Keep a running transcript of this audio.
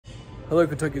Hello,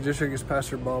 Kentucky District. It's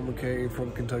Pastor Bob McKay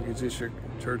from Kentucky District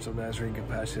Church of Nazarene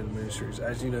Compassion Ministries.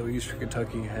 As you know, Eastern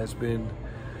Kentucky has been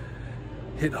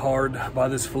hit hard by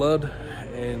this flood,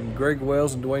 and Greg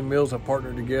Wells and Dwayne Mills have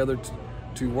partnered together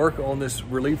to work on this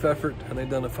relief effort, and they've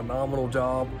done a phenomenal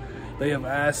job. They have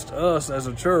asked us as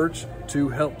a church to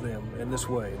help them in this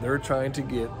way. They're trying to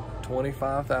get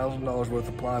 $25,000 worth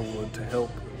of plywood to help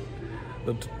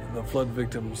the flood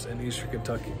victims in Eastern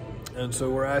Kentucky. And so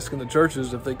we're asking the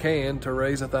churches, if they can, to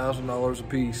raise $1,000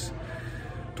 apiece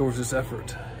towards this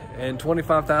effort. And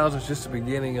 $25,000 is just the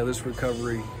beginning of this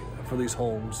recovery for these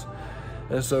homes.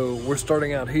 And so we're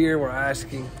starting out here. We're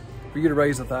asking for you to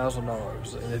raise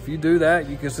 $1,000. And if you do that,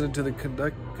 you can send it to the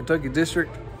Kentucky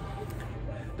District,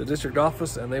 the district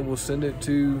office, and they will send it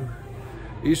to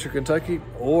Eastern Kentucky,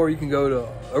 or you can go to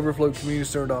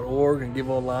overflowcommunitycenter.org and give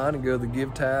online and go to the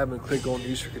Give tab and click on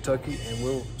Eastern Kentucky, and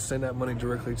we'll send that money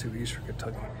directly to Eastern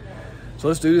Kentucky. So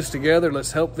let's do this together.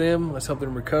 Let's help them. Let's help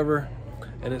them recover.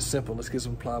 And it's simple. Let's get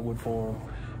some plywood for them,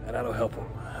 and that'll help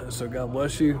them. So God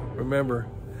bless you. Remember,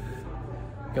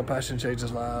 compassion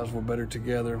changes lives. We're better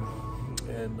together.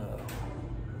 And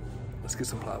let's get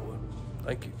some plywood.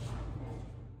 Thank you.